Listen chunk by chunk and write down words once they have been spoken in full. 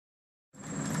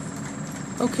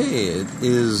Okay, it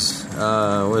is,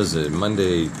 what is it,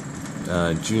 Monday,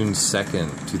 June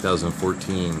 2nd,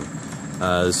 2014.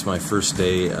 This is my first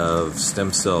day of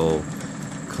stem cell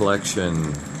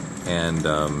collection, and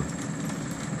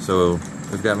so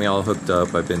they've got me all hooked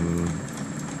up. I've been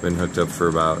hooked up for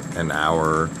about an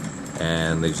hour,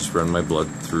 and they just run my blood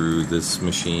through this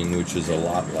machine, which is a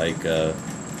lot like a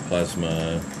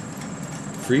plasma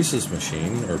freezes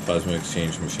machine, or plasma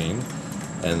exchange machine,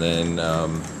 and then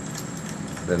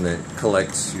it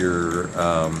collects your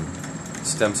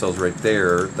stem cells right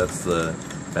there. That's the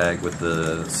bag with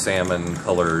the salmon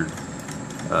colored.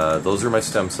 Those are my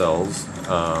stem cells.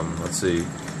 Let's see.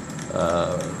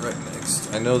 Right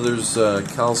next, I know there's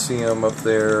calcium up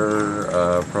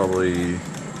there. Probably.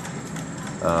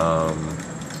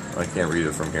 I can't read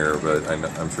it from here, but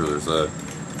I'm sure there's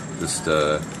just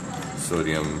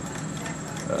sodium.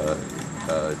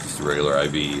 Just a regular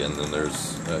IV, and then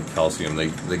there's calcium.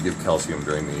 They give calcium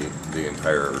during the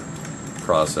entire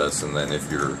process, and then if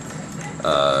your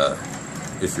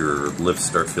lips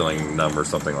start feeling numb or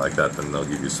something like that, then they'll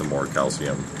give you some more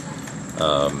calcium.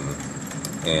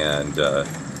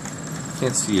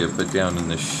 Can't see it, but down in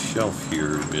the shelf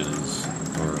here is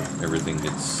where everything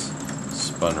gets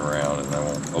spun around, and I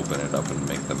won't open it up and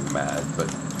make them mad, but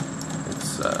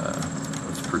it's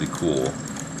pretty cool.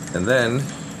 And then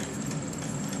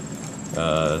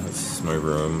this is my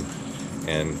room,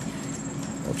 and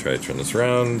I'll try to turn this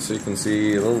around so you can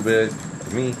see a little bit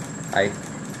of me. Hi.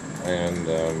 And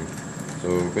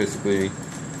so basically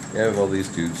you have all these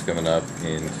tubes coming up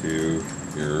into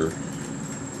your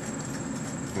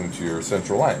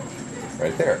central line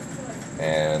right there,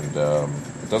 and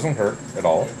it doesn't hurt at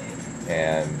all,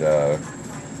 and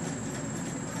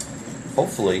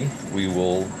hopefully we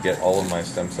will get all of my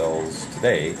stem cells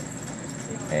today,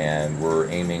 and we're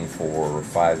aiming for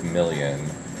 5 million,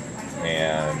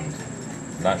 and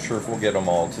not sure if we'll get them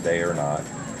all today or not.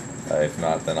 If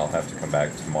not, then I'll have to come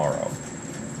back tomorrow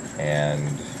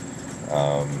and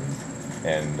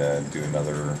do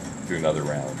another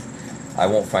round. I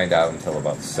won't find out until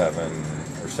about 7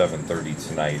 or 7:30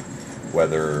 tonight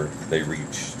whether they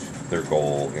reached their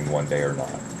goal in one day or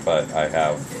not. But I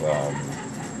have,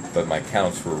 but my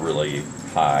counts were really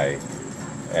high,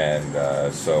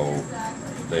 and so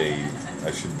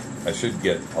I should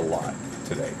get a lot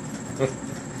today.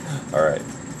 All right,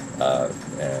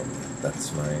 and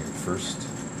that's my first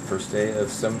day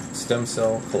of stem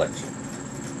cell collection.